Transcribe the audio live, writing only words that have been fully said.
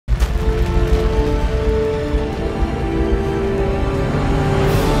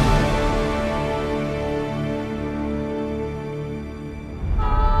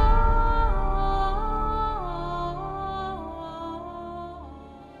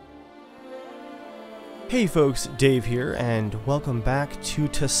Hey folks, Dave here, and welcome back to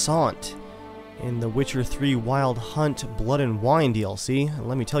Toussaint in the Witcher 3 Wild Hunt Blood and Wine DLC. And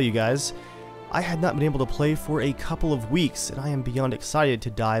let me tell you guys, I had not been able to play for a couple of weeks, and I am beyond excited to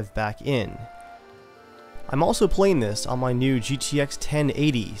dive back in. I'm also playing this on my new GTX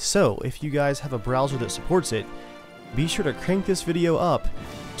 1080, so if you guys have a browser that supports it, be sure to crank this video up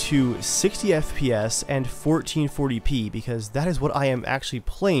to 60 FPS and 1440p, because that is what I am actually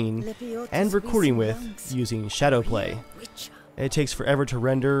playing and recording with using Shadowplay. It takes forever to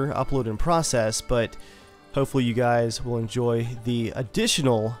render, upload, and process, but hopefully you guys will enjoy the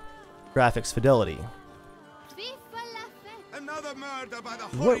additional graphics fidelity.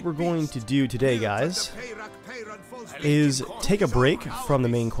 What we're going to do today, guys, is take a break from the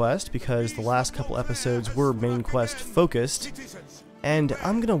main quest, because the last couple episodes were main quest focused, and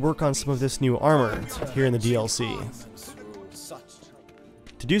I'm going to work on some of this new armor here in the DLC.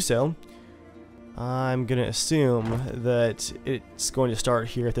 To do so, I'm going to assume that it's going to start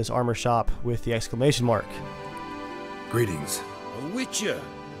here at this armor shop with the exclamation mark. Greetings. A Witcher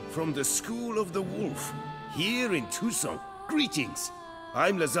from the School of the Wolf, here in Toussaint. Greetings.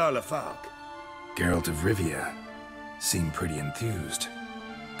 I'm Lazar Lafargue. Geralt of Rivia. Seem pretty enthused.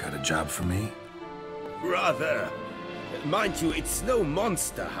 Got a job for me? Rather. Mind you, it's no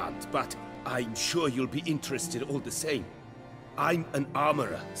monster hunt, but I'm sure you'll be interested all the same. I'm an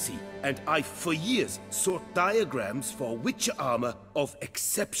armorer, see, and I've for years sought diagrams for Witcher armor of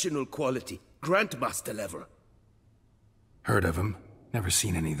exceptional quality, Grandmaster level. Heard of them. Never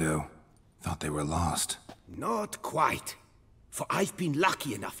seen any, though. Thought they were lost. Not quite. For I've been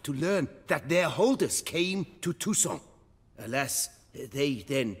lucky enough to learn that their holders came to Toussaint. Alas, they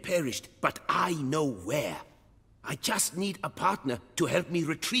then perished, but I know where. I just need a partner to help me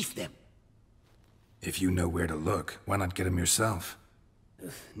retrieve them. If you know where to look, why not get them yourself?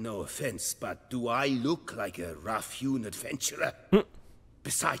 No offense, but do I look like a rough-hewn adventurer?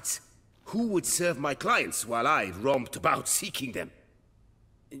 Besides, who would serve my clients while I romped about seeking them?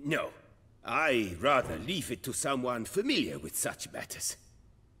 No, I rather leave it to someone familiar with such matters.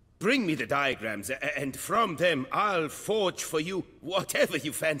 Bring me the diagrams, and from them I'll forge for you whatever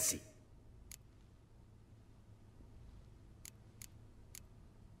you fancy.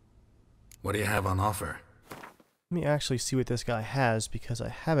 What do you have on offer? Let me actually see what this guy has, because I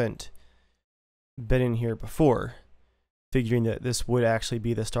haven't been in here before, figuring that this would actually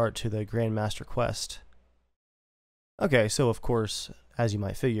be the start to the Grandmaster quest. Okay, so of course, as you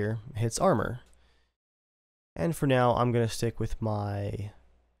might figure, it's armor. And for now, I'm going to stick with my, I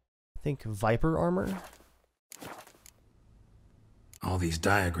think, Viper armor. All these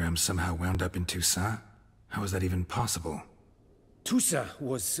diagrams somehow wound up in Toussaint? How is that even possible? Toussaint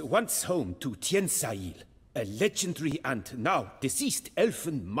was once home to Teamspeak, a legendary and now deceased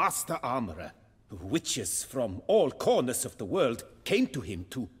elfin master armorer. Witches from all corners of the world came to him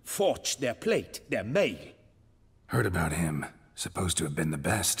to forge their plate, their mail. Heard about him. Supposed to have been the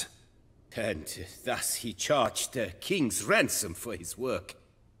best. And thus he charged a king's ransom for his work.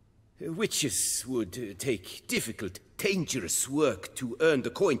 Witches would take difficult, dangerous work to earn the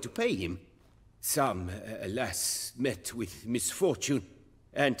coin to pay him. Some, alas, met with misfortune,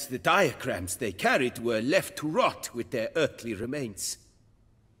 and the diagrams they carried were left to rot with their earthly remains.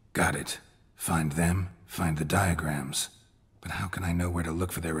 Got it. Find them, find the diagrams. But how can I know where to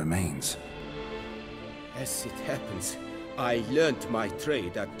look for their remains? As it happens, I learned my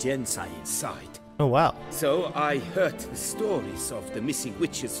trade at Teamspeak's side. Oh wow. So I heard the stories of the missing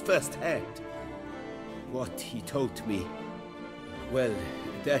witches firsthand. What he told me, well,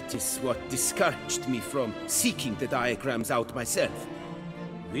 that is what discouraged me from seeking the diagrams out myself.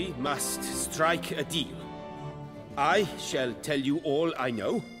 We must strike a deal. I shall tell you all I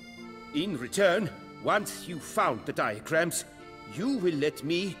know. In return, once you've found the diagrams, you will let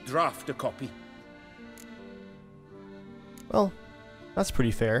me draft a copy. Well, that's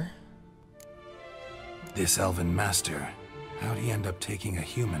pretty fair. This elven master, how'd he end up taking a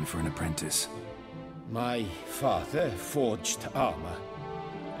human for an apprentice? My father forged armor.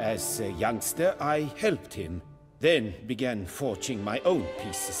 As a youngster, I helped him, then began forging my own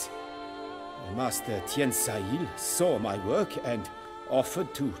pieces. Master Teamspeak saw my work and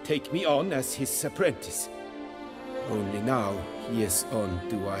offered to take me on as his apprentice. Only now, years on,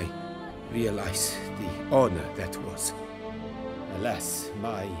 do I realize the honor that was. Alas,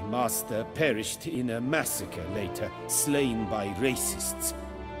 my master perished in a massacre later, slain by racists.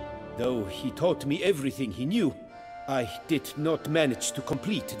 Though he taught me everything he knew, I did not manage to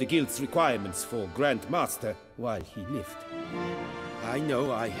complete the guild's requirements for Grandmaster while he lived. I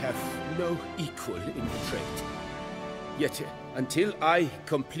know I have no equal in the trade. Yet Until I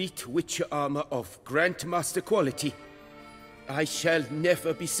complete Witcher armor of Grandmaster quality, I shall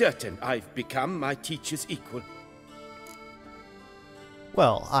never be certain I've become my teacher's equal.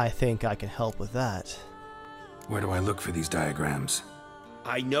 Well, I think I can help with that. Where do I look for these diagrams?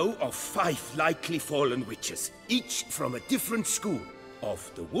 I know of 5 likely fallen witches, each from a different school of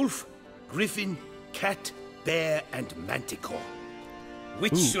the wolf, griffin, cat, bear, and manticore.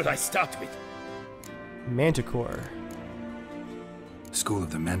 Which should I start with? Manticore. School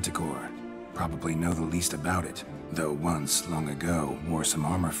of the Manticore. Probably know the least about it, though once, long ago, wore some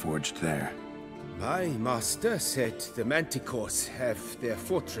armor forged there. My master said the manticores have their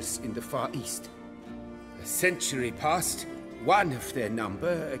fortress in the far east. A century past, one of their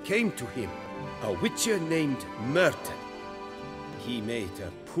number came to him, a witcher named Merton. He made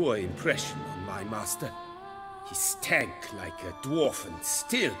a poor impression on my master. He stank like a dwarfen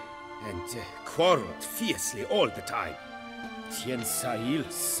still, and quarreled fiercely all the time.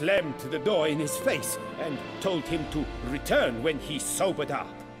 Toussaint slammed the door in his face and told him to return when he sobered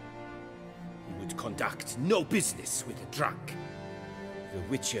up. He would conduct no business with a drunk. The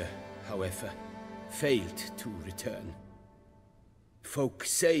witcher, however, failed to return. Folk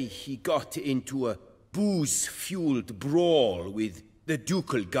say he got into a booze-fueled brawl with the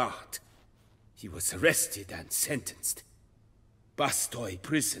ducal guard. He was arrested and sentenced. Bastoy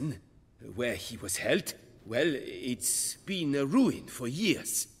prison, where he was held, well, it's been a ruin for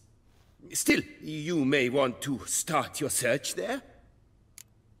years. Still, you may want to start your search there.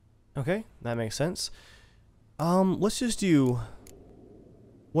 Okay, that makes sense. Let's just do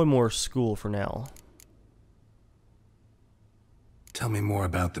one more school for now. Tell me more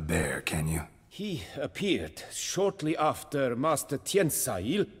about the bear, can you? He appeared shortly after Master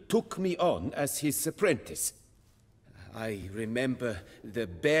Toussaint took me on as his apprentice. I remember the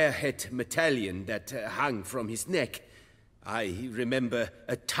bear-head medallion that hung from his neck. I remember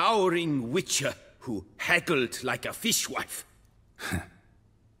a towering witcher who haggled like a fishwife.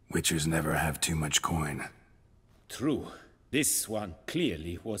 Witchers never have too much coin. True. This one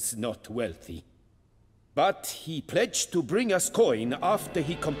clearly was not wealthy. But he pledged to bring us coin after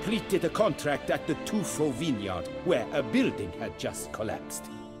he completed a contract at the Toussaint vineyard, where a building had just collapsed.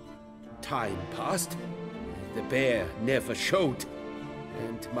 Time passed. The bear never showed,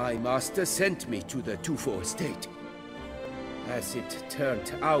 and my master sent me to the Toussaint estate. As it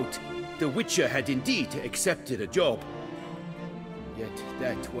turned out, the witcher had indeed accepted a job. Yet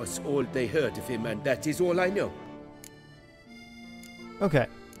that was all they heard of him, and that is all I know. Okay.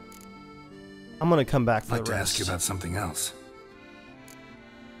 I'm gonna come back for I'd like the to rest. ask you about something else.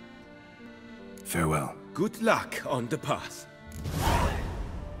 Farewell. Good luck on the path.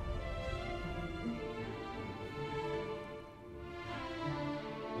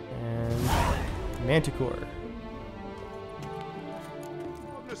 And Manticore.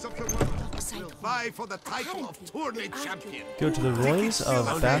 Will vie for the title of tourney champion. Go to the ruins of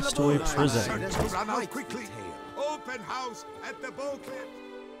Bastoy Prison. Run out quickly. Open house at the bow clip.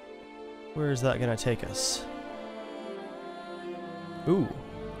 Where is that gonna take us? Ooh.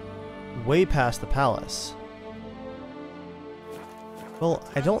 Way past the palace. Well,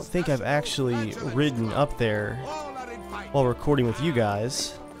 I don't think I've actually ridden up there while recording with you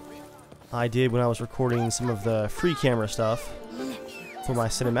guys. I did when I was recording some of the free camera stuff for my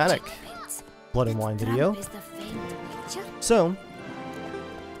cinematic Blood and Wine video. So,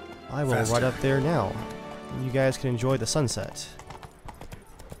 I will ride up there now. You guys can enjoy the sunset.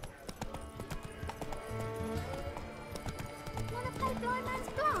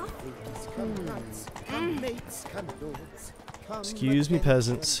 Excuse me,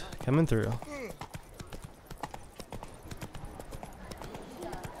 peasants. Coming through.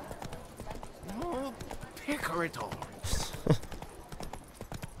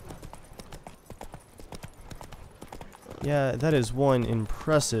 Yeah, that is one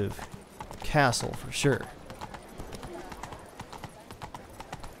impressive castle for sure.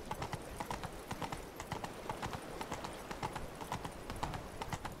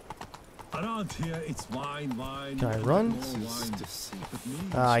 Around here, it's wine. Can I run?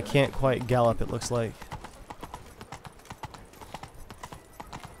 I can't quite gallop, it looks like.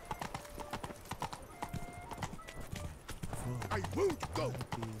 I won't go.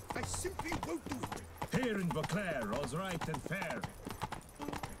 I simply won't do it. Here in Beauclair, all's right and fair.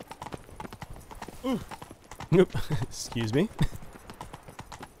 Nope. Excuse me.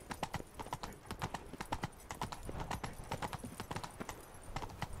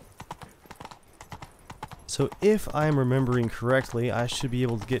 So if I'm remembering correctly, I should be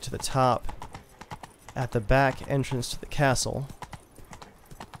able to get to the top at the back entrance to the castle.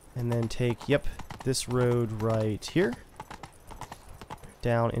 And then take, yep, this road right here.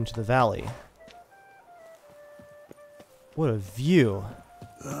 down into the valley. What a view.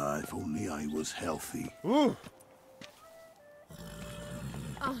 If only I was healthy. Ooh.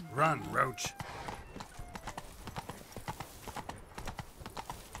 Run, Roach.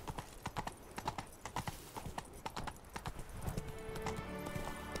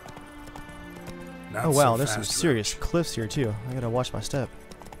 Not Oh wow, so there's some fast, serious Roach. cliffs here too. I gotta watch my step.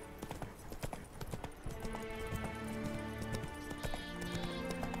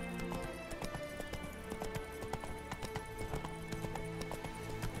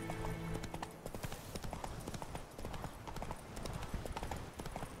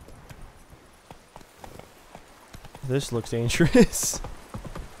 This looks dangerous.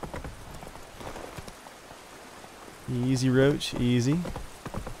 Easy, Roach, easy.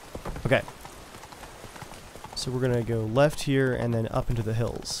 Okay. So we're gonna go left here and then up into the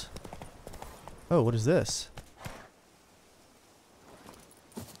hills. Oh, what is this?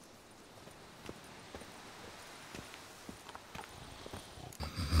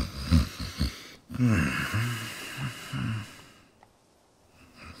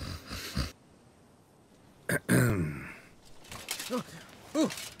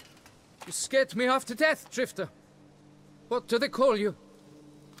 You scared me half to death, Drifter. What do they call you?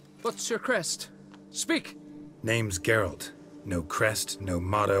 What's your crest? Speak! Name's Geralt. No crest, no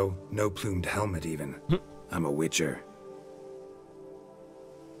motto, no plumed helmet even. I'm a witcher.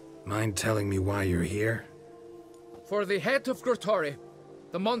 Mind telling me why you're here? For the head of Grottori,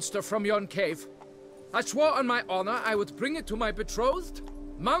 the monster from yon cave. I swore on my honor I would bring it to my betrothed,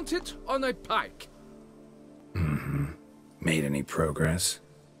 mounted on a pike. Made any progress?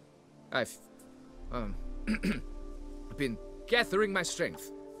 I've been gathering my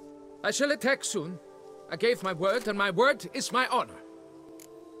strength. I shall attack soon. I gave my word, and my word is my honor.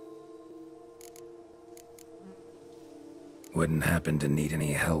 Wouldn't happen to need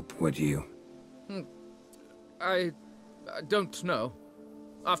any help, would you? I don't know.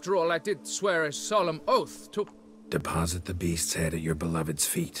 After all, I did swear a solemn oath to... Deposit the beast's head at your beloved's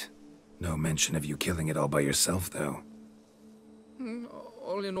feet. No mention of you killing it all by yourself, though.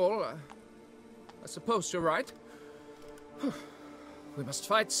 All in all, I suppose you're right. We must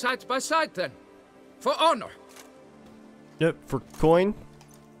fight side by side, then. For honor. Yep, for coin.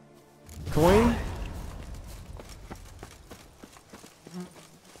 Coin?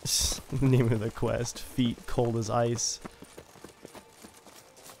 Name of the quest, feet cold as ice.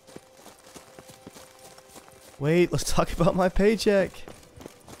 Wait, let's talk about my paycheck.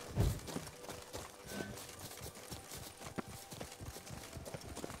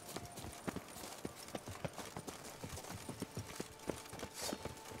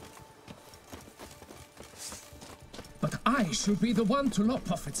 But I should be the one to lop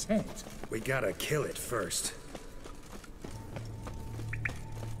off its head. We gotta kill it first.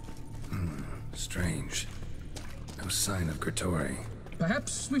 Strange. No sign of Grottori.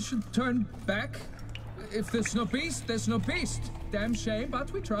 Perhaps we should turn back? If there's no beast, there's no beast. Damn shame,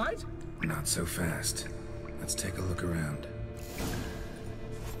 but we tried. Not so fast. Let's take a look around.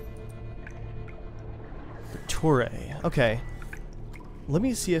 Torre. Okay. Let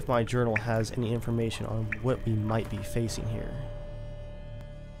me see if my journal has any information on what we might be facing here.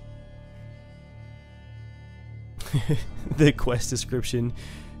 The quest description.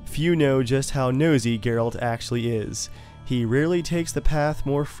 Few know just how nosy Geralt actually is. He rarely takes the path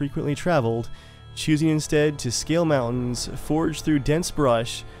more frequently traveled, choosing instead to scale mountains, forge through dense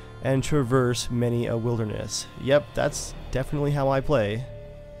brush, and traverse many a wilderness. Yep, that's definitely how I play.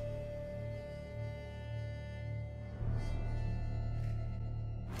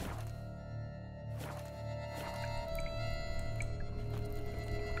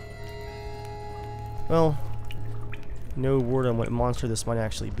 Well, no word on what monster this might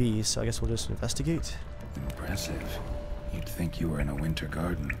actually be, so I guess we'll just investigate. Impressive. You'd think you were in a winter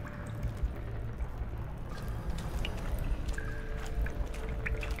garden.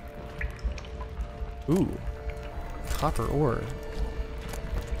 Ooh, copper ore.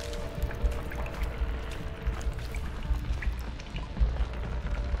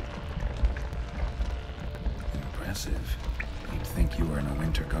 Impressive. You'd think you were in a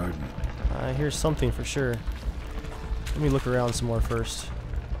winter garden. I hear something for sure. Let me look around some more first.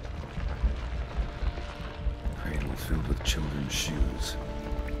 Cradle filled with children's shoes.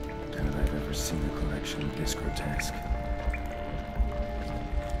 Doubt I've ever seen a collection this grotesque.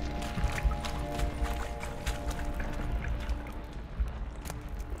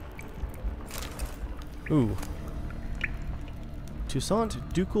 Ooh.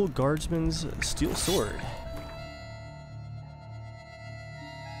 Toussaint Ducal Guardsman's Steel Sword.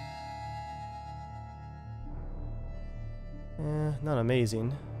 Not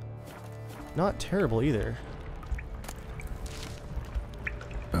amazing. Not terrible either.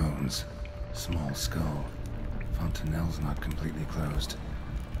 Bones. Small skull. Fontanelle's not completely closed.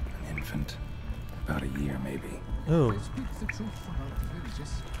 An infant. About a year, maybe. Oh. Speak the truth about the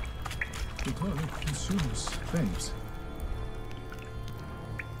villages. Gruttori consumes babes.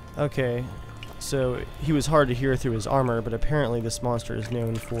 Okay. So, he was hard to hear through his armor, but apparently this monster is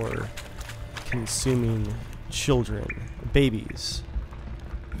known for consuming children, babies.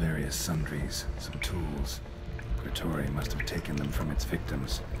 Various sundries, some tools. Gruttori must have taken them from its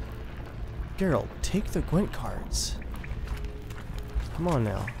victims. Geralt, take the Gwent cards. Come on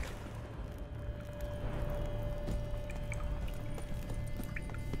now.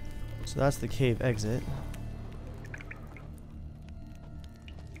 So that's the cave exit.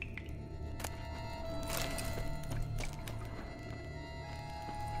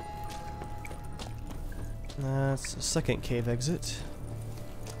 That's the second cave exit.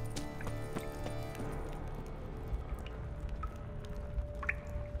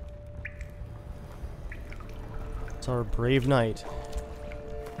 It's our brave knight.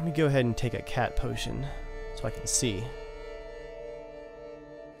 Let me go ahead and take a cat potion so I can see.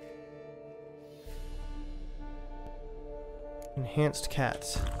 Enhanced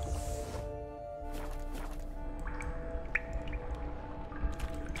cat.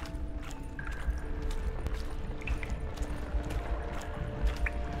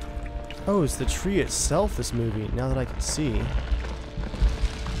 Oh, it's the tree itself that's moving, now that I can see.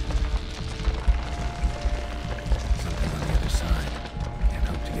 Something on the other side. Can't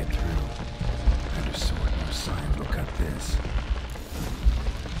hope to get through. Neither sword nor sign will cut this.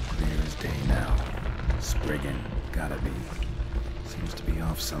 Clear as day now. Spriggan. Gotta be. Seems to be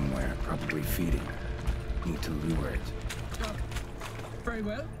off somewhere, probably feeding. Need to lure it. Very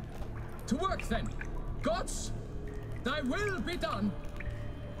well. To work then. Gods, thy will be done.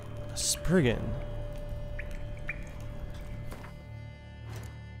 Spriggan.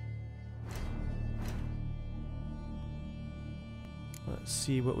 Let's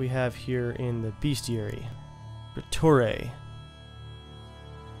see what we have here in the bestiary. Gruttori.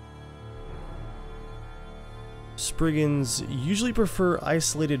 Spriggans usually prefer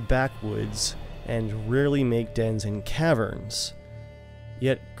isolated backwoods and rarely make dens in caverns.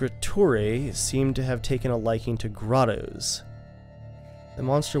 Yet Gruttori seemed to have taken a liking to grottos. The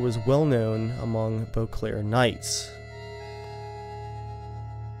monster was well known among Beauclair knights.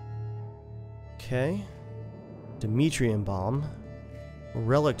 Okay. Demetrian bomb,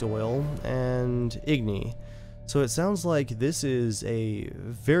 relic oil, and igni. So it sounds like this is a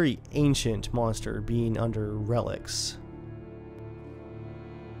very ancient monster being under relics.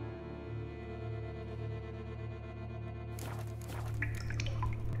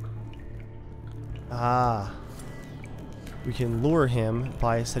 Ah. We can lure him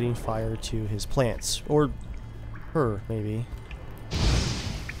by setting fire to his plants. Or her, maybe.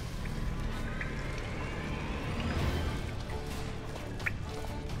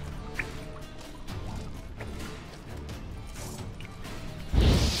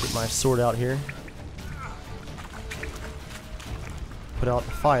 Get my sword out here. Put out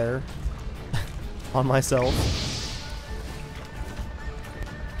the fire on myself.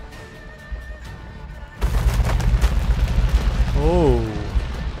 Oh.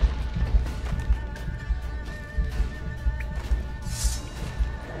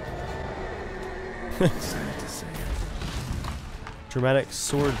 Sad to say it. Dramatic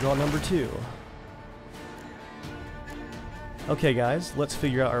sword draw number 2. Okay guys, let's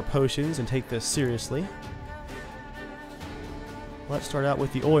figure out our potions and take this seriously. Let's start out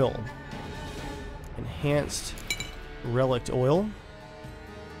with the oil. Enhanced relic oil.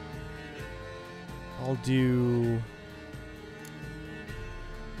 I'll do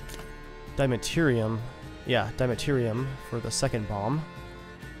Dimeterium. Yeah, Dimeterium for the second bomb.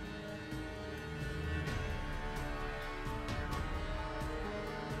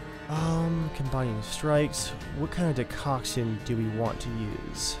 Combining strikes. What kind of decoction do we want to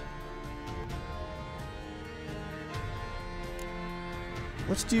use?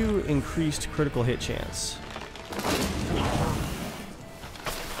 Let's do increased critical hit chance.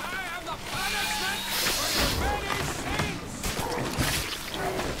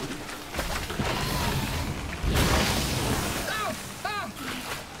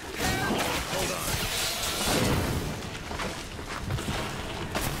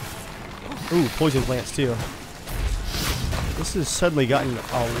 Ooh, poison plants too. This has suddenly gotten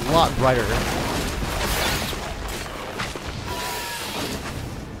a lot brighter.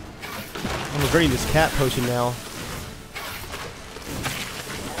 I'm regretting this cat potion now.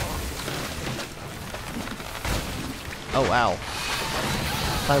 Oh, ow.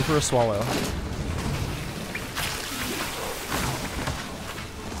 Time for a swallow.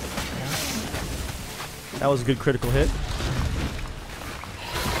 That was a good critical hit.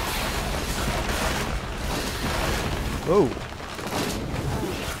 Whoa.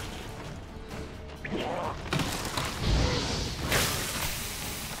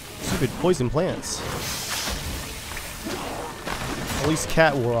 Stupid poison plants. At least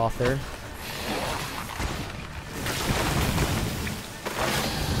cat wore off there.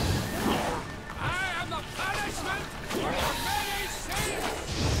 I am the punishment for many sins!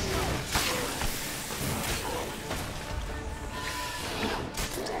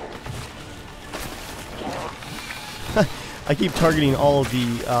 I keep targeting all of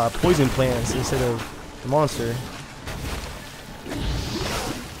the poison plants instead of the monster.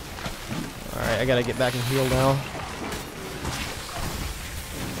 Alright, I gotta get back and heal now.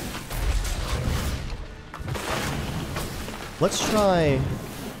 Let's try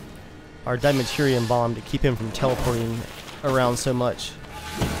our Dimetarium bomb to keep him from teleporting around so much.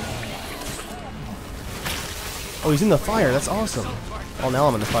 Oh, he's in the fire. That's awesome. Oh, now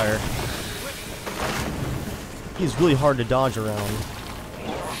I'm in the fire. He's really hard to dodge around.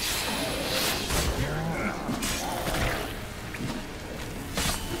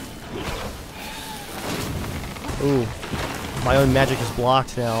 Ooh, my own magic is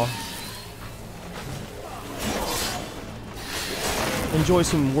blocked now. Enjoy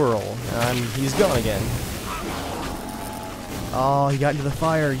some whirl, and he's gone again. Oh, he got into the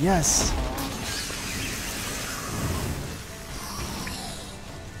fire. Yes.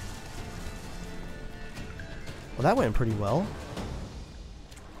 Well, that went pretty well.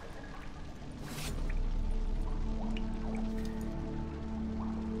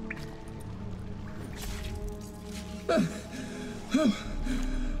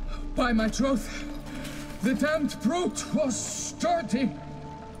 By my troth, the damned brute was sturdy.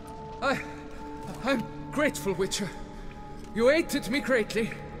 I'm grateful, Witcher. You aided me greatly.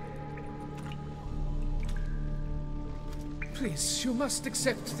 Please, you must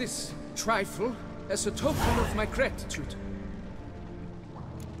accept this trifle as a token of my gratitude.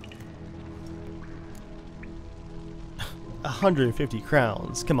 $150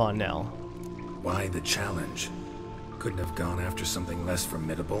 crowns. Come on now. Why the challenge? Couldn't have gone after something less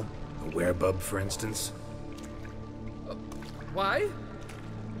formidable? A werebub, for instance? Why?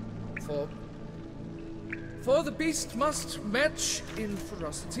 For the beast must match in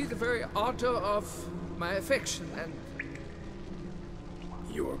ferocity the very ardor of my affection, and...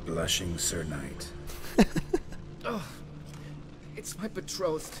 You're blushing, Sir Knight. Oh, it's my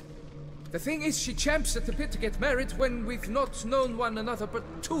betrothed. The thing is, she champs at the bit to get married when we've not known one another but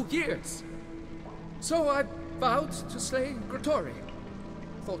 2 years. So I vowed to slay Grottori.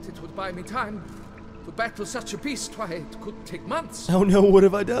 Thought it would buy me time to battle such a beast. Why, it could take months. Oh no, what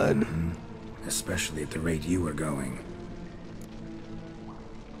have I done? Especially at the rate you were going.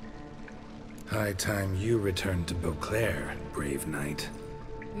 High time you returned to Beauclair, brave knight.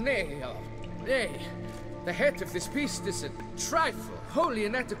 Nay, nay. The head of this beast is a trifle, wholly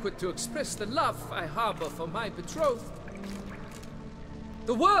inadequate to express the love I harbor for my betrothed.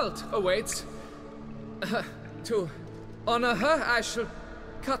 The world awaits. To honor her, I shall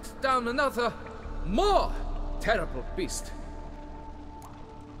cut down another, more terrible beast.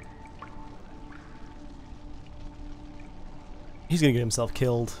 He's gonna get himself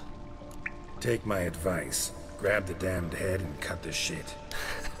killed. Take my advice. Grab the damned head and cut the shit.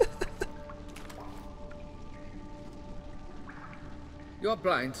 You're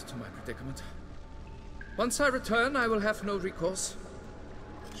blind to my predicament. Once I return, I will have no recourse.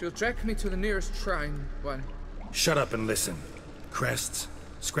 She'll drag me to the nearest shrine, while... Shut up and listen. Crests,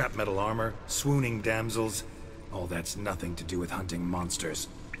 scrap metal armor, swooning damsels, all that's nothing to do with hunting monsters,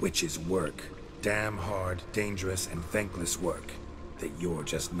 which is work. Damn hard, dangerous, and thankless work that you're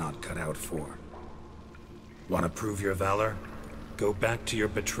just not cut out for. Want to prove your valor? Go back to your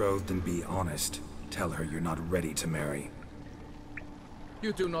betrothed and be honest. Tell her you're not ready to marry.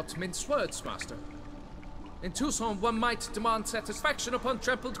 You do not mince words, Master. In Toussaint, one might demand satisfaction upon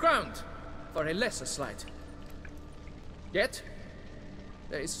trampled ground for a lesser slight. Yet,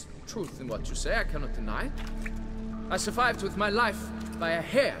 there is truth in what you say, I cannot deny. I survived with my life by a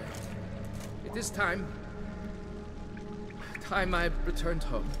hair. It is time I returned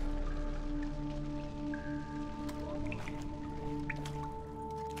home.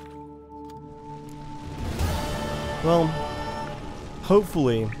 Well,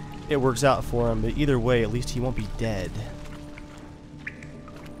 hopefully it works out for him, but either way, at least he won't be dead.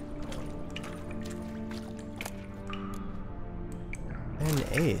 An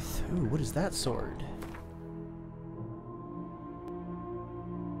 8th. Ooh, what is that sword?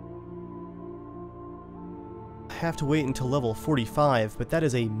 have to wait until level 45, but that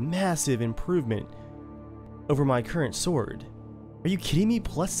is a massive improvement over my current sword. Are you kidding me?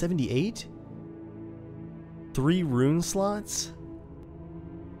 Plus 78? 3 rune slots?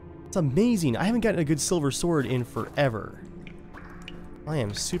 It's amazing. I haven't gotten a good silver sword in forever. I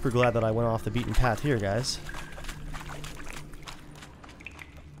am super glad that I went off the beaten path here, guys.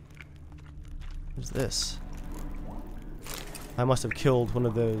 What's this? I must have killed one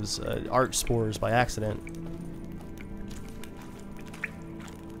of those arch spores by accident.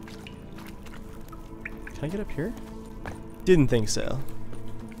 Can I get up here? Didn't think so.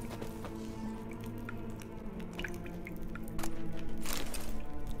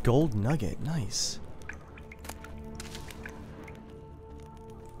 Gold nugget, nice.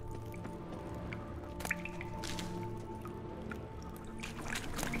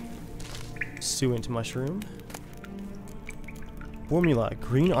 Toussaint mushroom. Formula,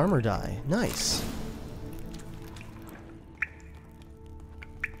 green armor dye, nice.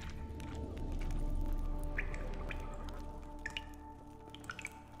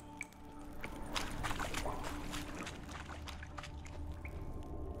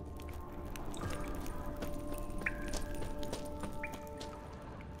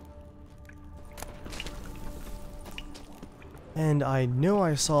 And I know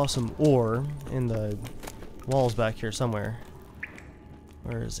I saw some ore in the walls back here somewhere.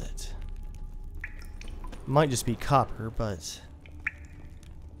 Where is it? Might just be copper, but...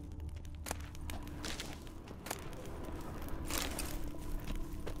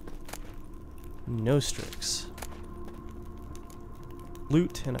 no strix.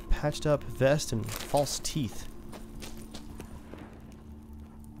 Loot and a patched up vest and false teeth.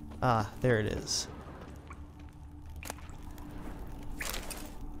 Ah, there it is.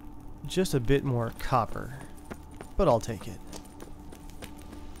 Just a bit more copper, but I'll take it.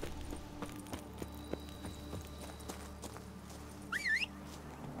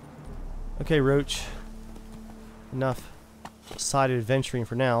 Okay, Roach. Enough side adventuring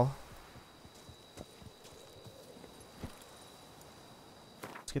for now.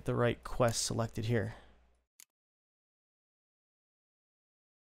 Let's get the right quest selected here.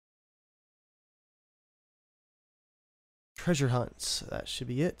 Treasure hunts. That should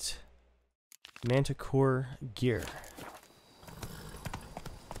be it. Manticore gear.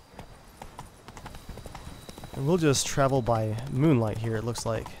 And we'll just travel by moonlight here, it looks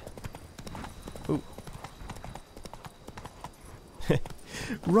like. Ooh.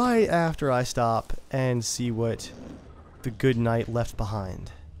 Right after I stop and see what the good knight left behind.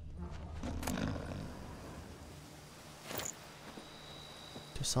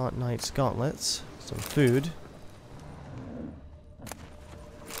 Toussaint Knight's gauntlets. Some food.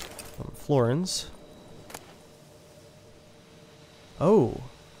 Florins. Oh,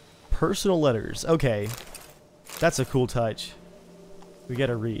 personal letters. Okay, that's a cool touch. We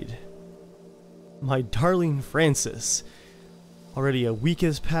gotta read. My darling Francis, already a week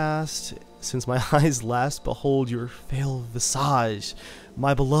has passed since my eyes last behold your pale visage,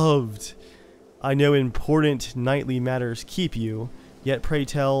 my beloved. I know important knightly matters keep you, yet pray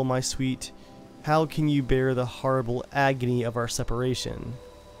tell, my sweet, how can you bear the horrible agony of our separation?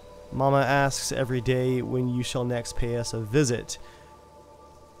 Mama asks every day when you shall next pay us a visit.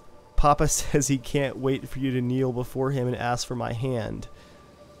 Papa says he can't wait for you to kneel before him and ask for my hand.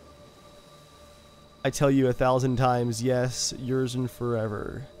 I tell you 1,000 times, yes, yours and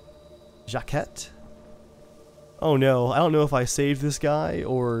forever. Jacquette? Oh no, I don't know if I saved this guy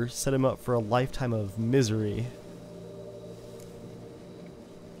or set him up for a lifetime of misery.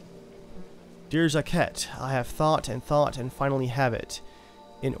 Dear Jacquette, I have thought and finally have it.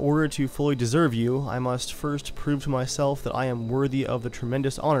 In order to fully deserve you, I must first prove to myself that I am worthy of the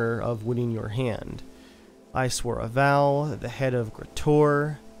tremendous honor of winning your hand. I swore a vow at the head of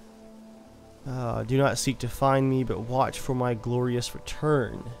Grator. Do not seek to find me, but watch for my glorious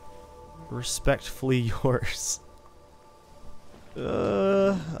return. Respectfully yours.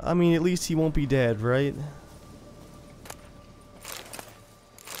 I mean, at least he won't be dead, right?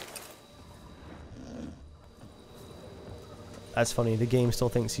 That's funny, the game still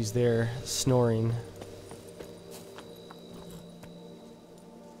thinks he's there, snoring.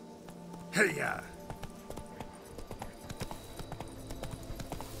 Hey-ya!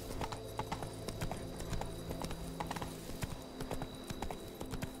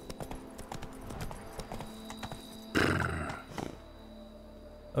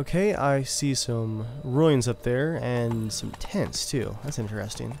 Okay, I see some ruins up there and some tents too. That's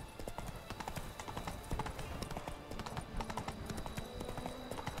interesting.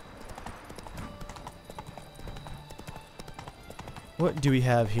 What do we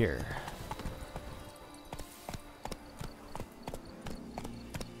have here?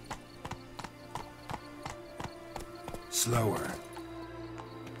 Slower.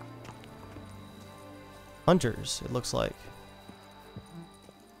 Hunters, it looks like.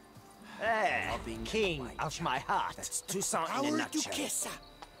 King of my heart. That's Toussaint in a Our nutshell. Duchessa.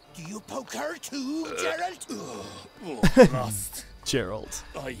 Do you poke her too, Gerald? Last, Gerald.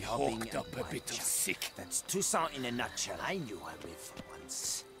 I hawked up a bit of sick. That's Toussaint in a nutshell. I knew her with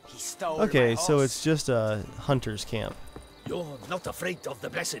once. He stole Okay, my so horse. it's just a hunter's camp. You're not afraid of the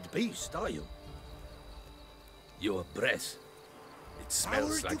blessed beast, are you? Your breath. It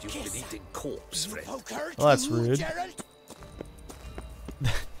smells Our like you've been Duchessa. eating corpse, Do you friend. poke her Well, that's too, rude. Gerald?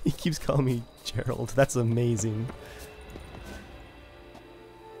 He keeps calling me Gerald. That's amazing.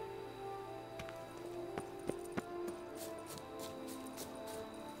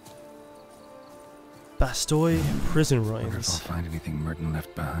 Bastoy prison Wonder if I'll ruins. find anything Merton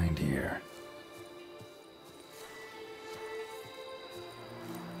left behind here.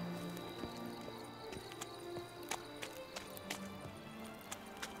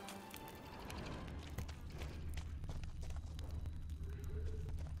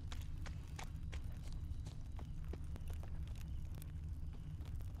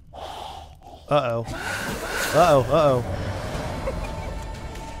 Uh-oh. Uh-oh, uh-oh.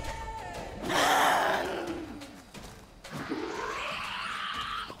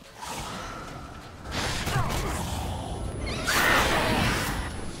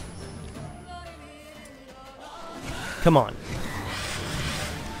 Come on.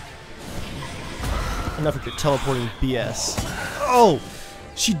 Enough of your teleporting BS. Oh!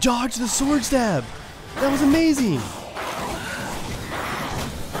 She dodged the sword stab! That was amazing!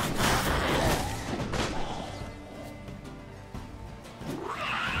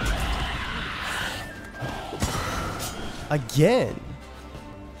 Again?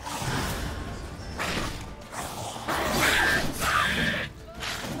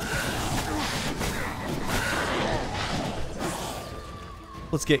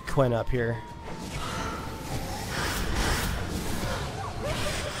 Let's get Quen up here.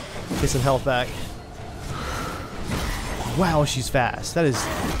 Get some health back. Wow, she's fast. That is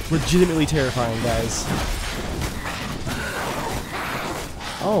legitimately terrifying, guys.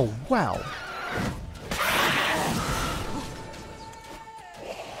 Oh, wow.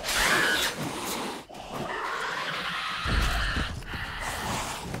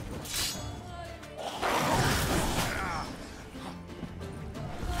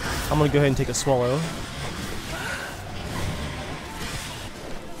 I'm gonna go ahead and take a swallow.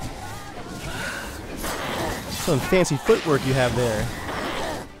 Some fancy footwork you have there.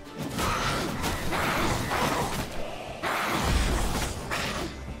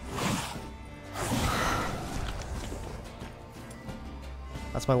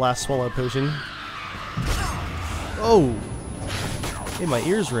 That's my last swallow potion. Oh! Made my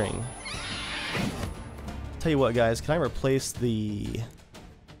ears ring. Tell you what, guys, can I replace the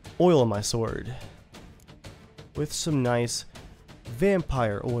oil on my sword with some nice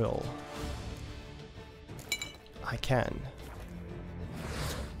vampire oil? I can.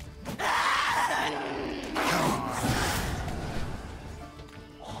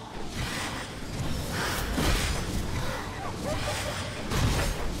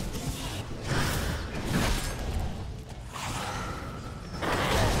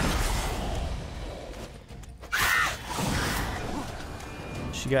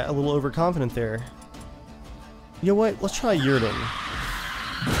 She got a little overconfident there. You know what? Let's try Yurden.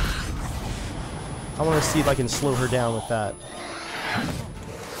 I want to see if I can slow her down with that.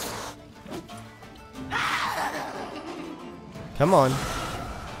 Come on.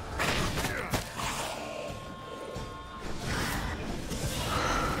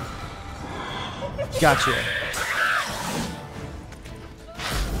 Gotcha.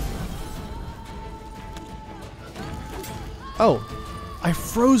 Oh, I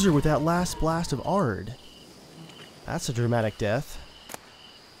froze her with that last blast of Ard. That's a dramatic death.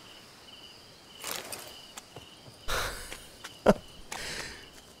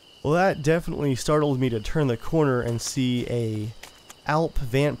 Well, that definitely startled me to turn the corner and see a Alp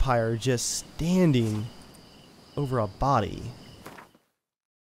vampire just standing over a body.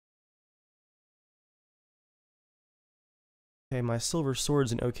 Okay, my silver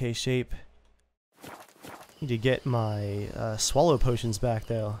sword's in okay shape. Need to get my swallow potions back,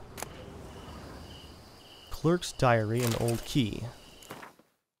 though. Clerk's diary and old key.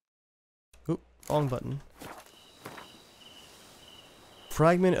 Oop, wrong button.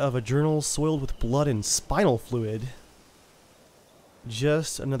 Fragment of a journal soiled with blood and spinal fluid.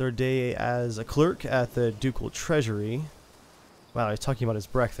 Just another day as a clerk at the ducal treasury. Wow, he's talking about his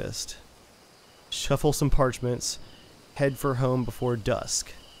breakfast. Shuffle some parchments. Head for home before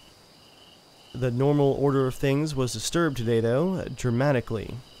dusk. The normal order of things was disturbed today, though,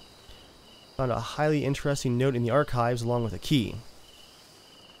 dramatically. Found a highly interesting note in the archives along with a key.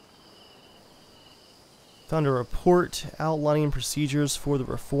 Found a report outlining procedures for the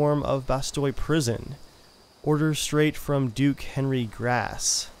reform of Bastogne Prison. Orders straight from Duke Henry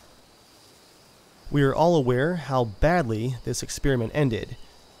Grass. We are all aware how badly this experiment ended,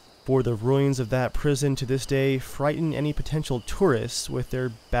 for the ruins of that prison to this day frighten any potential tourists with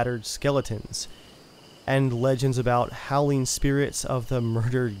their battered skeletons, and legends about howling spirits of the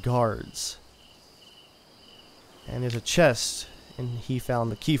murdered guards. And there's a chest, and he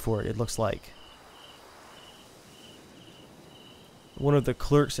found the key for it, it looks like. One of the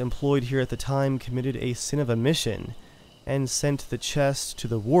clerks employed here at the time committed a sin of omission, and sent the chest to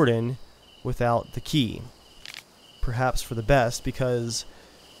the warden without the key. Perhaps for the best, because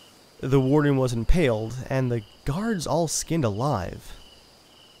the warden was impaled, and the guards all skinned alive.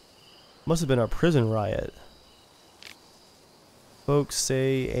 Must have been a prison riot. Folks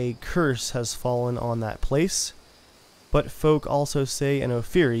say a curse has fallen on that place, but folk also say an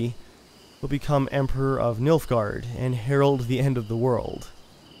Ophiri will become Emperor of Nilfgaard and herald the end of the world.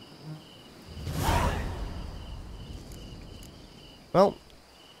 Well,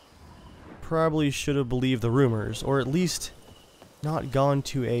 probably should have believed the rumors, or at least not gone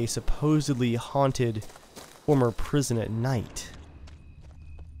to a supposedly haunted former prison at night.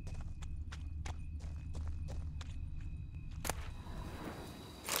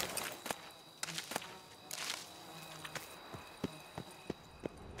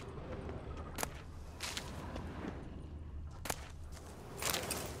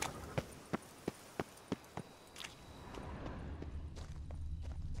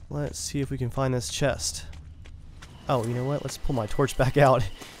 Let's see if we can find this chest. Oh, you know what? Let's pull my torch back out.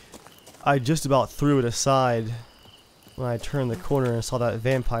 I just about threw it aside when I turned the corner and saw that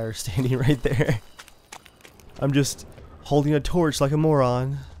vampire standing right there. I'm just holding a torch like a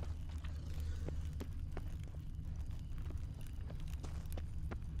moron.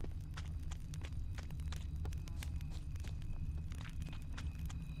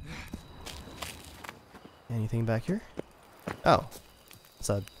 Anything back here? Oh. It's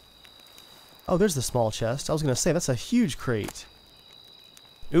a... Oh, there's the small chest. I was gonna say, that's a huge crate.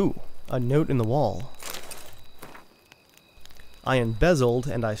 Ooh, a note in the wall. I embezzled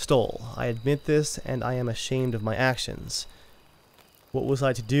and I stole. I admit this and I am ashamed of my actions. What was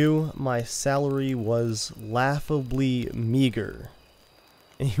I to do? My salary was laughably meager.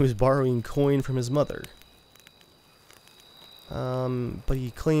 And he was borrowing coin from his mother. But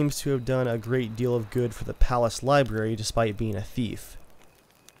he claims to have done a great deal of good for the palace library despite being a thief.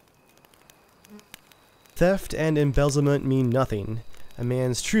 Theft and embezzlement mean nothing. A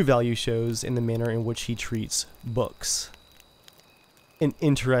man's true value shows in the manner in which he treats books. An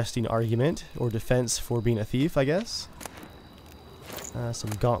interesting argument, or defense for being a thief, I guess.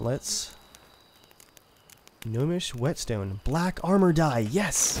 Some gauntlets. Gnomish whetstone. Black armor dye,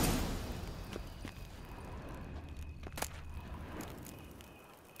 yes!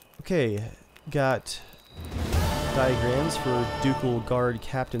 Okay, got diagrams for Ducal Guard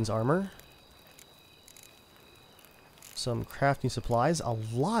Captain's armor. Some crafting supplies, a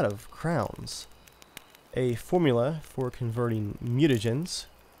lot of crowns. A formula for converting mutagens.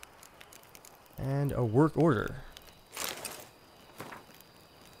 And a work order.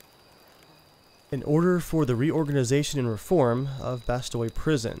 An order for the reorganization and reform of Bastogne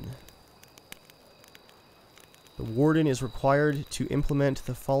Prison. The warden is required to implement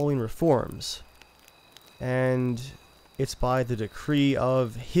the following reforms. And it's by the decree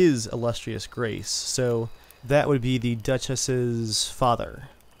of His Illustrious Grace, so that would be the Duchess's father.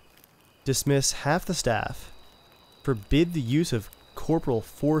 Dismiss half the staff. Forbid the use of corporal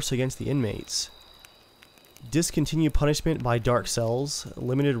force against the inmates. Discontinue punishment by dark cells,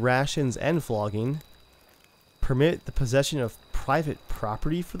 limited rations and flogging. Permit the possession of private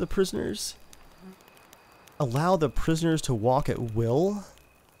property for the prisoners. Allow the prisoners to walk at will.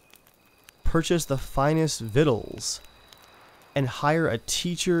 Purchase the finest victuals. And hire a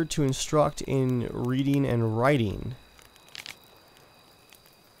teacher to instruct in reading and writing.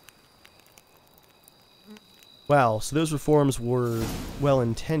 Wow, so those reforms were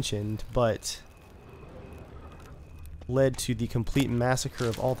well-intentioned, but led to the complete massacre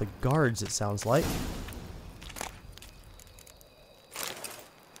of all the guards, it sounds like.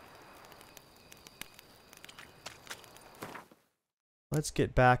 Let's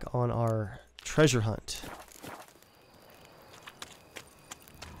get back on our treasure hunt.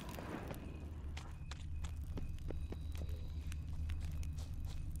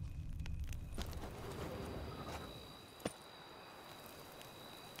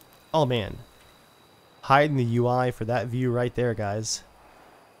 Oh man, hiding the UI for that view right there, guys.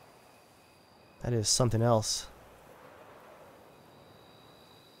 That is something else.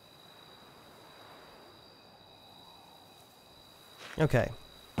 Okay.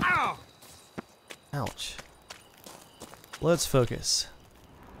 Ow! Ouch. Let's focus.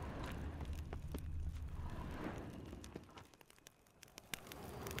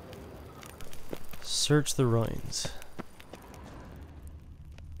 Search the ruins.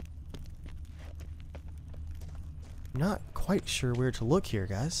 Not quite sure where to look here,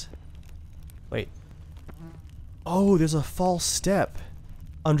 guys. Wait. Oh, there's a false step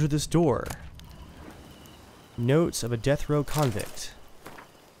under this door. Notes of a death row convict.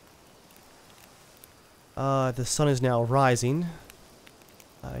 The sun is now rising.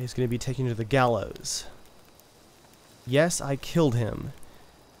 He's going to be taken to the gallows. Yes, I killed him.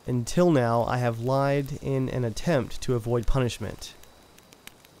 Until now, I have lied in an attempt to avoid punishment.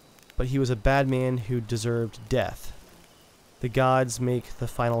 But he was a bad man who deserved death. The gods make the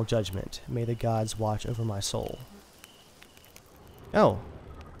final judgment. May the gods watch over my soul. Oh.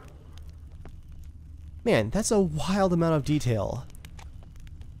 Man, that's a wild amount of detail.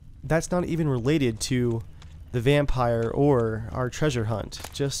 That's not even related to the vampire or our treasure hunt.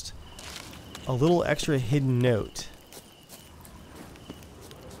 Just a little extra hidden note.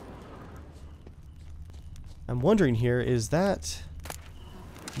 I'm wondering here, is that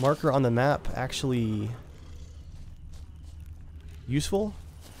marker on the map actually useful?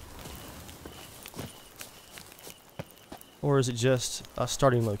 Or is it just a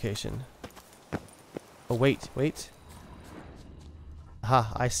starting location? Oh, wait.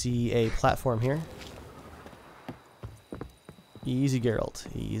 Aha, I see a platform here. Easy, Geralt.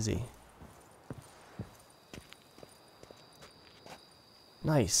 Easy.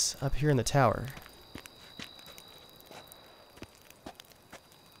 Nice. Up here in the tower.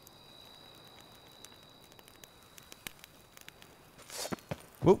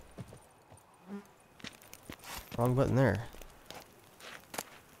 Whoop. Wrong button there.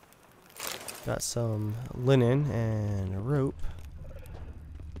 Got some linen and a rope.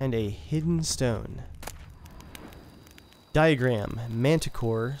 And a hidden stone. Diagram,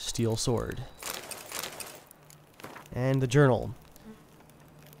 manticore, steel sword. And the journal.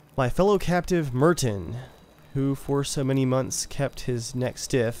 My fellow captive Merton, who for so many months kept his neck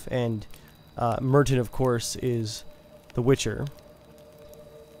stiff, and Merton, of course, is the Witcher.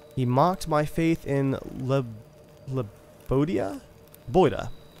 He mocked my faith in Boida,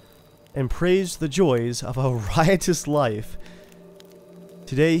 and praised the joys of a riotous life.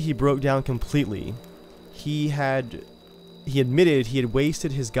 Today he broke down completely. He admitted he had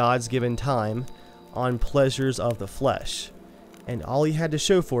wasted his gods-given time on pleasures of the flesh, and all he had to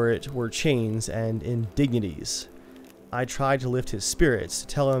show for it were chains and indignities. I tried to lift his spirits, to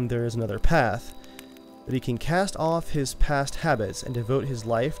tell him there is another path, that he can cast off his past habits and devote his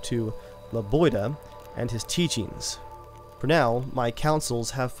life to Boida and his teachings. For now, my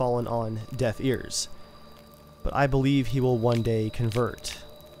counsels have fallen on deaf ears, but I believe he will one day convert.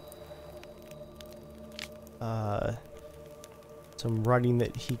 Some writing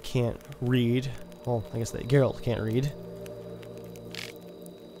that he can't read. Well, I guess that Geralt can't read.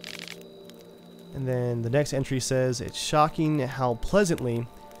 And then the next entry says, it's shocking how pleasantly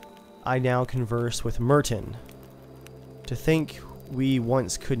I now converse with Merton. To think we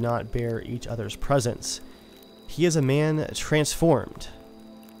once could not bear each other's presence. He is a man transformed.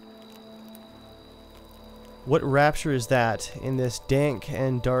 What rapture is that in this dank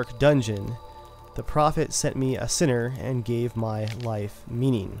and dark dungeon? The prophet sent me a sinner and gave my life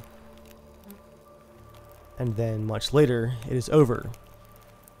meaning. And then much later, it is over.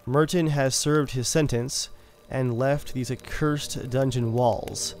 Merton has served his sentence and left these accursed dungeon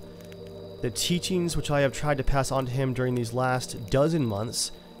walls. The teachings which I have tried to pass on to him during these last dozen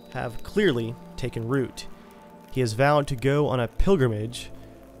months have clearly taken root. He has vowed to go on a pilgrimage,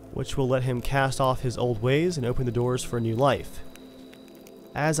 which will let him cast off his old ways and open the doors for a new life.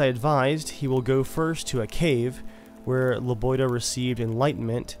 As I advised, he will go first to a cave where Boida received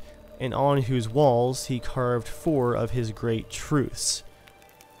enlightenment, and on whose walls he carved 4 of his great truths.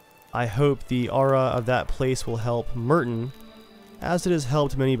 I hope the aura of that place will help Merton, as it has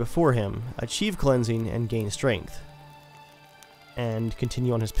helped many before him, achieve cleansing and gain strength. And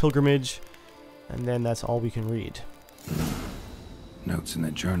continue on his pilgrimage, and then that's all we can read. Notes in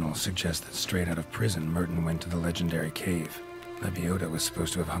the journal suggest that straight out of prison, Merton went to the legendary cave. Boida was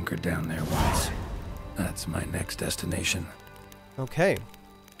supposed to have hunkered down there once. That's my next destination. Okay.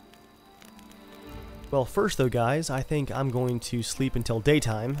 Well, first though, guys, I think I'm going to sleep until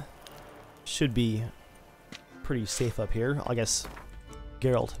daytime. Should be pretty safe up here. I guess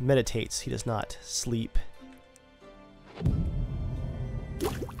Geralt meditates, he does not sleep.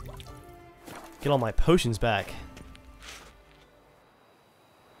 Get all my potions back.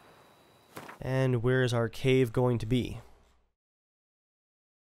 And where is our cave going to be?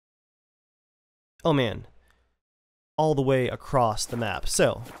 Oh man, all the way across the map.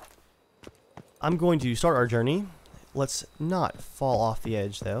 So, I'm going to start our journey. Let's not fall off the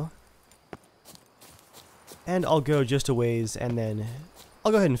edge though. And I'll go just a ways and then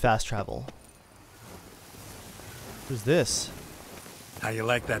I'll go ahead and fast travel. Who's this? How you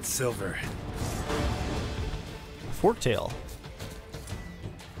like that silver? Forktail.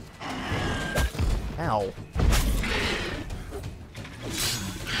 Ow.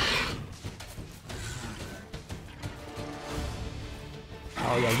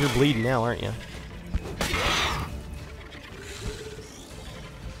 Oh yeah, you're bleeding now, aren't you?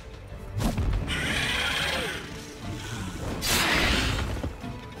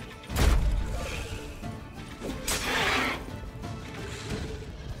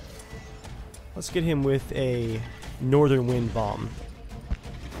 Let's get him with a northern wind bomb.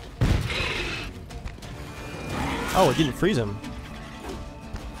 Oh, it didn't freeze him.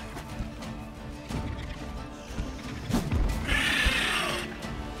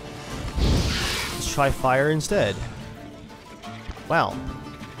 Let's try fire instead. Wow.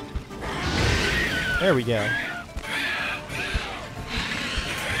 There we go.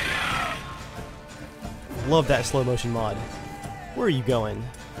 Love that slow motion mod. Where are you going?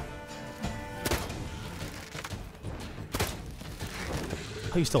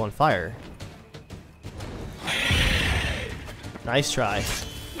 Oh, you're still on fire. Nice try.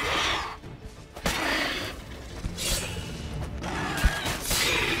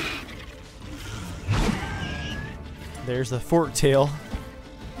 There's the forktail.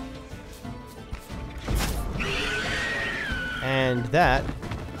 And that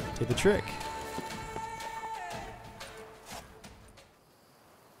did the trick.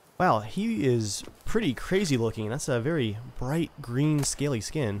 Wow, he is pretty crazy looking. That's a very bright green scaly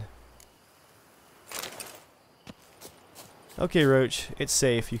skin. Okay, Roach, it's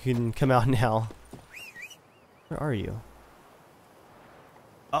safe. You can come out now. Where are you?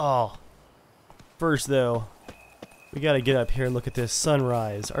 Oh. First, though, we gotta get up here and look at this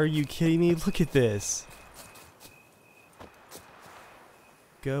sunrise. Are you kidding me? Look at this.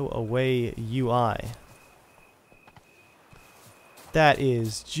 Go away, UI. That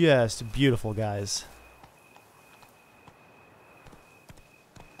is just beautiful, guys.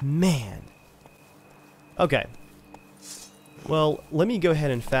 Man. Okay. Well, let me go ahead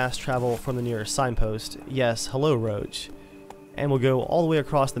and fast travel from the nearest signpost. Yes, hello, Roach. And we'll go all the way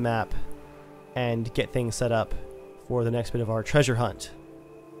across the map and get things set up for the next bit of our treasure hunt.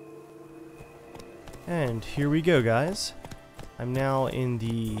 And here we go, guys. I'm now in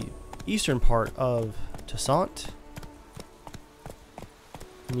the eastern part of Toussaint,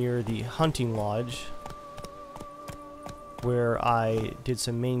 near the hunting lodge, where I did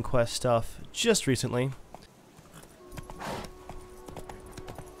some main quest stuff just recently.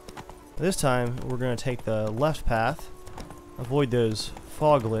 This time we're going to take the left path, avoid those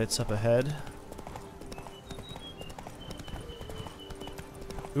foglets up ahead.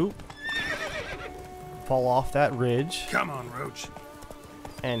 Oop. Fall off that ridge. Come on, Roach.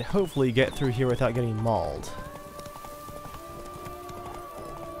 And hopefully get through here without getting mauled.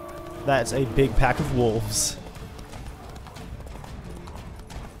 That's a big pack of wolves.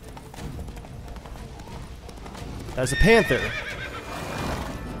 That's a panther.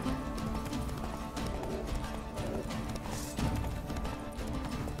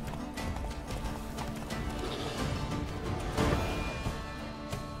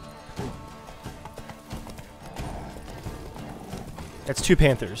 That's two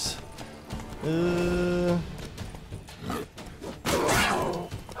panthers.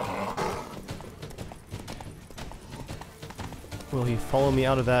 Will he follow me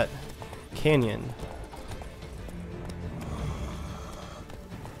out of that canyon?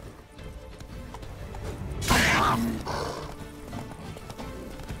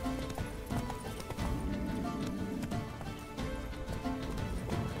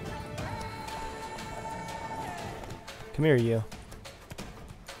 Come here, you.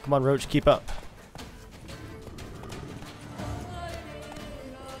 Come on, Roach, keep up.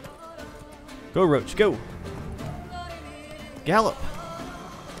 Go, Roach, go! Gallop!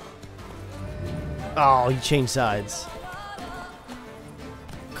 Oh, he changed sides.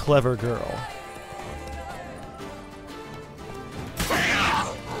 Clever girl.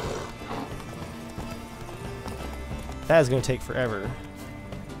 That is going to take forever.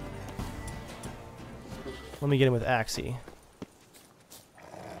 Let me get him with Axie.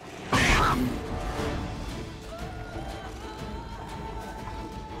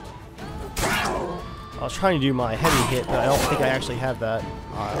 I was trying to do my heavy hit, but I don't think I actually have that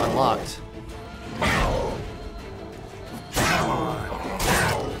unlocked.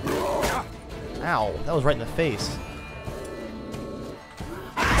 Ow, that was right in the face.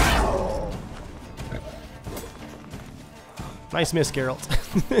 Nice miss, Geralt.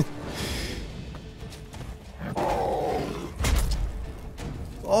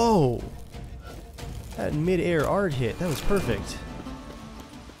 Oh! That mid-air art hit, that was perfect.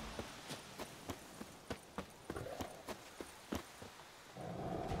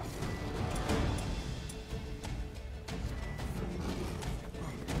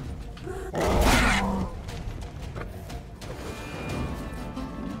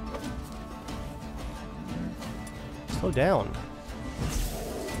 Slow down.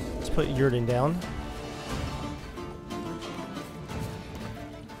 Let's put Yurden down.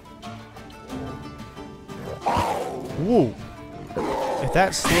 Whoa! If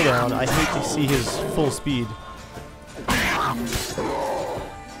that's slow down, I hate to see his full speed.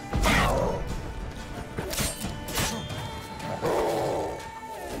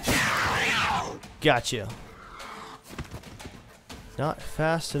 Gotcha. Not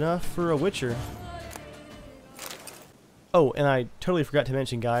fast enough for a Witcher. Oh, and I totally forgot to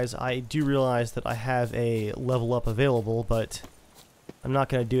mention, guys, I do realize that I have a level up available, but I'm not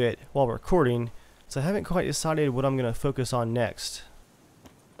going to do it while recording, so I haven't quite decided what I'm going to focus on next.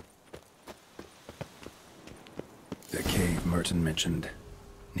 The cave Merton mentioned.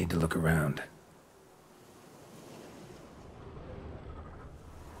 Need to look around.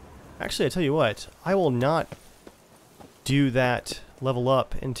 Actually, I tell you what, I will not do that level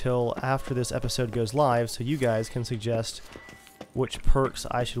up until after this episode goes live, so you guys can suggest which perks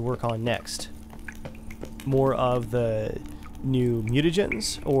I should work on next. More of the new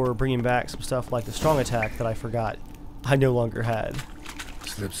mutagens, or bringing back some stuff like the strong attack that I forgot I no longer had.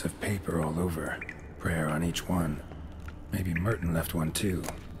 Slips of paper all over. Prayer on each one. Maybe Merton left one too.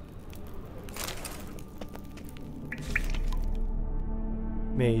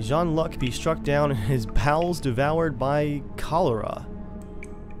 May Jean-Luc be struck down and his bowels devoured by cholera.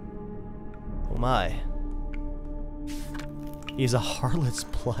 Oh my. He's a harlot's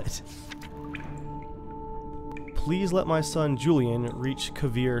blood. Please let my son Julian reach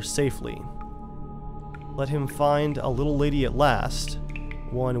Kavir safely. Let him find a little lady at last,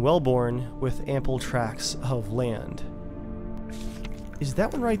 one well-born with ample tracts of land. Is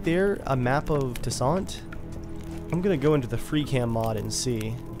that one right there a map of Toussaint? I'm gonna go into the free cam mod and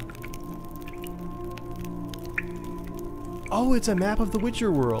see. Oh, it's a map of the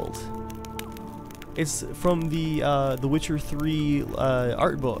Witcher world. It's from the Witcher 3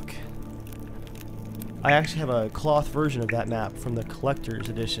 art book. I actually have a cloth version of that map from the collector's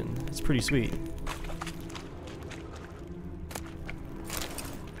edition. It's pretty sweet.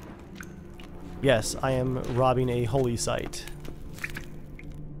 Yes, I am robbing a holy site.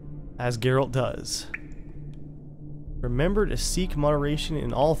 As Geralt does. Remember to seek moderation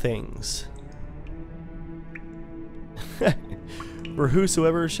in all things. For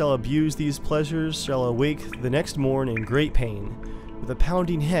whosoever shall abuse these pleasures shall awake the next morn in great pain, with a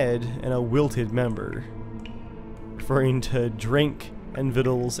pounding head and a wilted member. Referring to drink and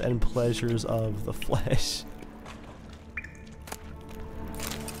victuals and pleasures of the flesh.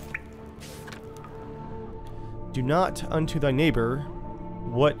 Do not unto thy neighbor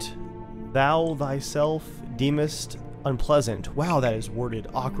what thou thyself deemest unpleasant. Wow, that is worded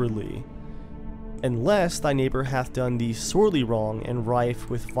awkwardly. Unless thy neighbor hath done thee sorely wrong and rife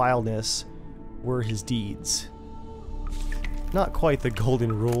with vileness were his deeds. Not quite the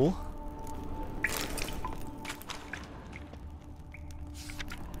golden rule.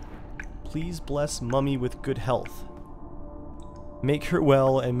 Please bless Mummy with good health. Make her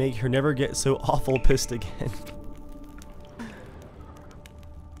well and make her never get so awful pissed again.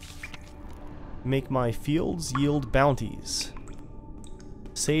 Make my fields yield bounties.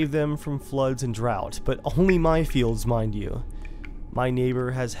 Save them from floods and drought, but only my fields, mind you. My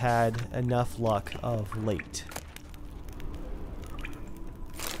neighbor has had enough luck of late.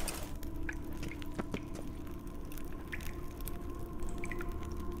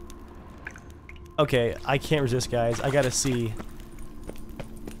 Okay, I can't resist, guys. I gotta see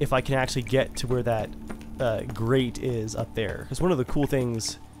if I can actually get to where that grate is up there. Because one of the cool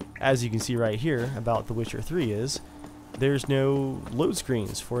things, as you can see right here, about The Witcher 3 is there's no load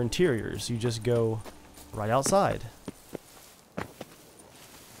screens for interiors. You just go right outside.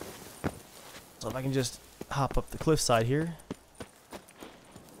 So if I can just hop up the cliffside here.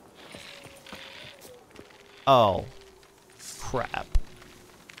 Oh, crap.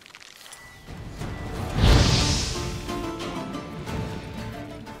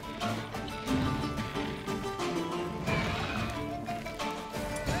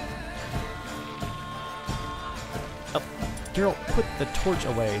 Geralt, put the torch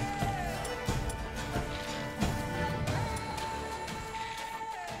away.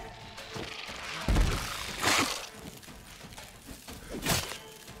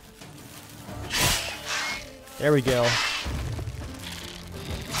 There we go.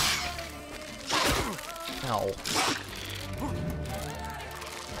 Ow.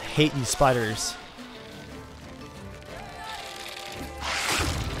 I hate these spiders.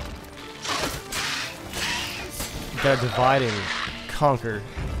 You gotta divide and conquer.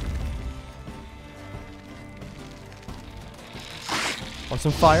 Want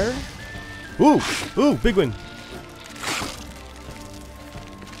some fire? Ooh! Ooh! Big one!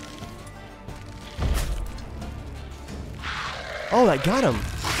 Oh, that got him!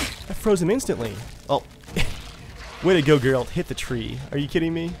 That froze him instantly. Oh. Way to go, Geralt. Hit the tree. Are you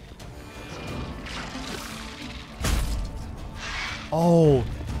kidding me? Oh,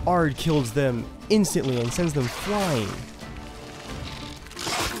 Ard kills them instantly and sends them flying.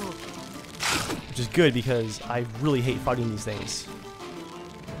 Which is good because I really hate fighting these things.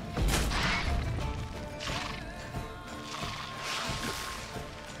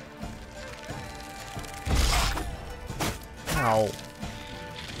 Ow.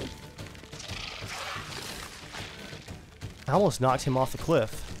 I almost knocked him off the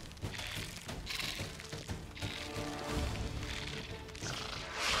cliff.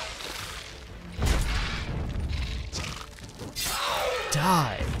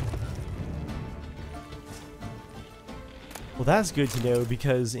 Die. Well, that's good to know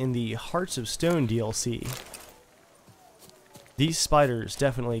because in the Hearts of Stone DLC, these spiders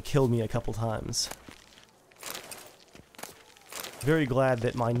definitely killed me a couple times. Very glad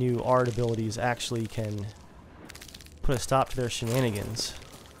that my new Ard abilities actually can put a stop to their shenanigans.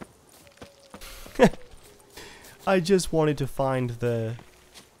 I just wanted to find the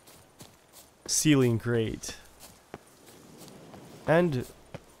ceiling grate. And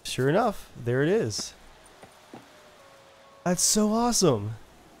sure enough, there it is. That's so awesome.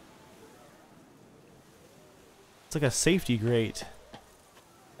 It's like a safety grate.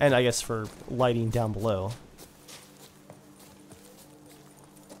 And I guess for lighting down below.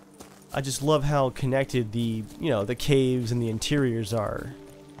 I just love how connected the, the caves and the interiors are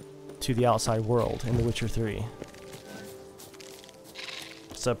to the outside world in The Witcher 3.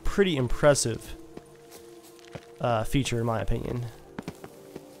 It's a pretty impressive feature in my opinion.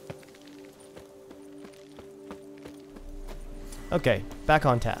 Okay, back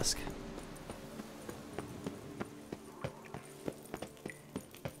on task.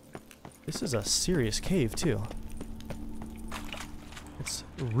 This is a serious cave too. It's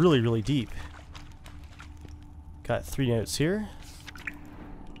really, really deep. Got 3 notes here.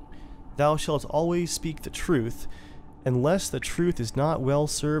 Thou shalt always speak the truth, unless the truth is not well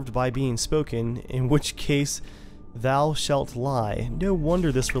served by being spoken, in which case thou shalt lie. No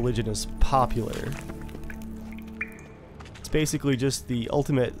wonder this religion is popular. It's basically just the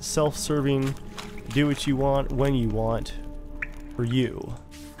ultimate self-serving, do what you want, when you want, for you.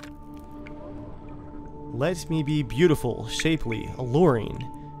 Let me be beautiful, shapely, alluring,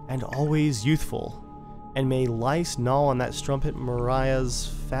 and always youthful, and may lice gnaw on that strumpet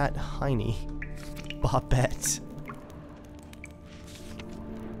Mariah's fat hiney. Bobette.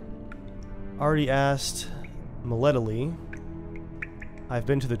 Already asked Malettily. I've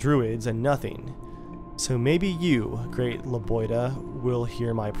been to the Druids and nothing. So maybe you, great Laboida, will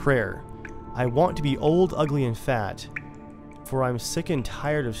hear my prayer. I want to be old, ugly, and fat, for I'm sick and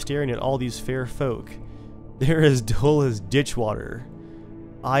tired of staring at all these fair folk. They're as dull as ditch water.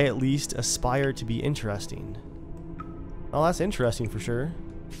 I at least aspire to be interesting. Oh, that's interesting for sure.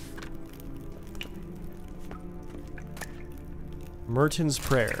 Merton's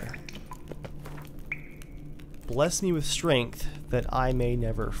prayer. Bless me with strength that I may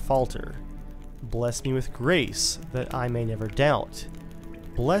never falter. Bless me with grace that I may never doubt.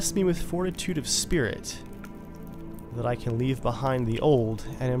 Bless me with fortitude of spirit that I can leave behind the old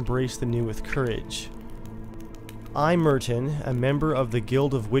and embrace the new with courage. I, Merton, a member of the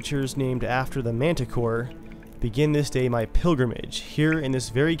Guild of Witchers named after the Manticore, begin this day my pilgrimage here in this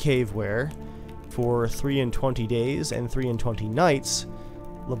very cave where, for 23 days and 23 nights,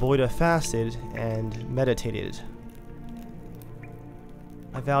 Laboida fasted and meditated.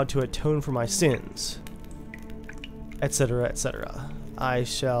 I vowed to atone for my sins, etc., etc. I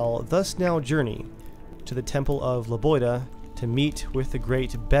shall thus now journey to the temple of Laboida to meet with the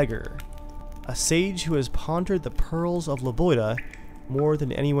great beggar, a sage who has pondered the pearls of Laboida more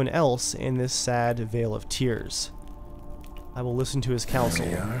than anyone else in this sad vale of tears. I will listen to his counsel.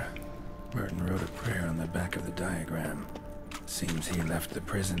 There we are. Merton wrote a prayer on the back of the diagram. Seems he left the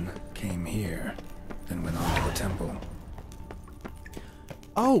prison, came here, then went on to the temple.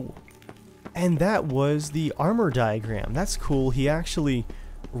 Oh! And that was the armor diagram. That's cool. He actually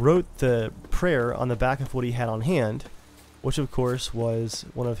wrote the prayer on the back of what he had on hand, which of course was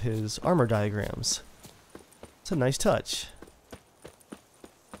one of his armor diagrams. It's a nice touch.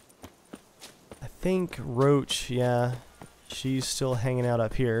 I think Roach, yeah, she's still hanging out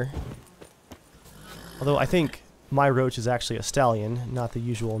up here. Although I think my Roach is actually a stallion, not the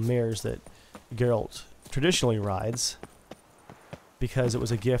usual mares that Geralt traditionally rides, because it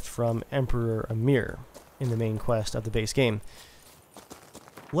was a gift from Emperor Emir in the main quest of the base game.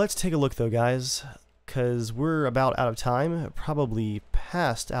 Let's take a look though, guys, because we're about out of time, probably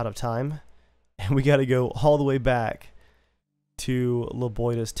past out of time, and we gotta go all the way back to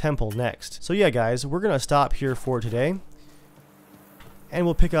Laboida's temple next. So yeah, guys, we're gonna stop here for today, and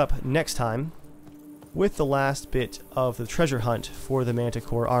we'll pick up next time with the last bit of the treasure hunt for the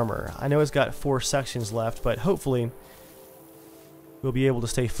Manticore armor. I know it's got 4 sections left, but hopefully we'll be able to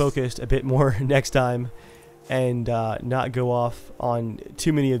stay focused a bit more next time and not go off on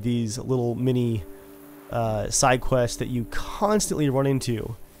too many of these little mini side quests that you constantly run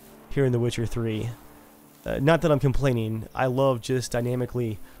into here in The Witcher 3. Not that I'm complaining, I love just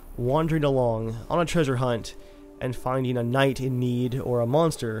dynamically wandering along on a treasure hunt and finding a knight in need or a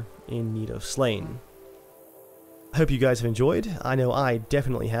monster in need of slaying. I hope you guys have enjoyed. I know I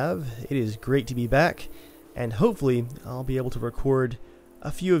definitely have. It is great to be back, and hopefully I'll be able to record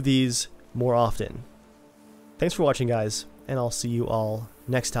a few of these more often. Thanks for watching, guys, and I'll see you all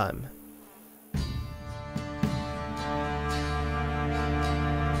next time.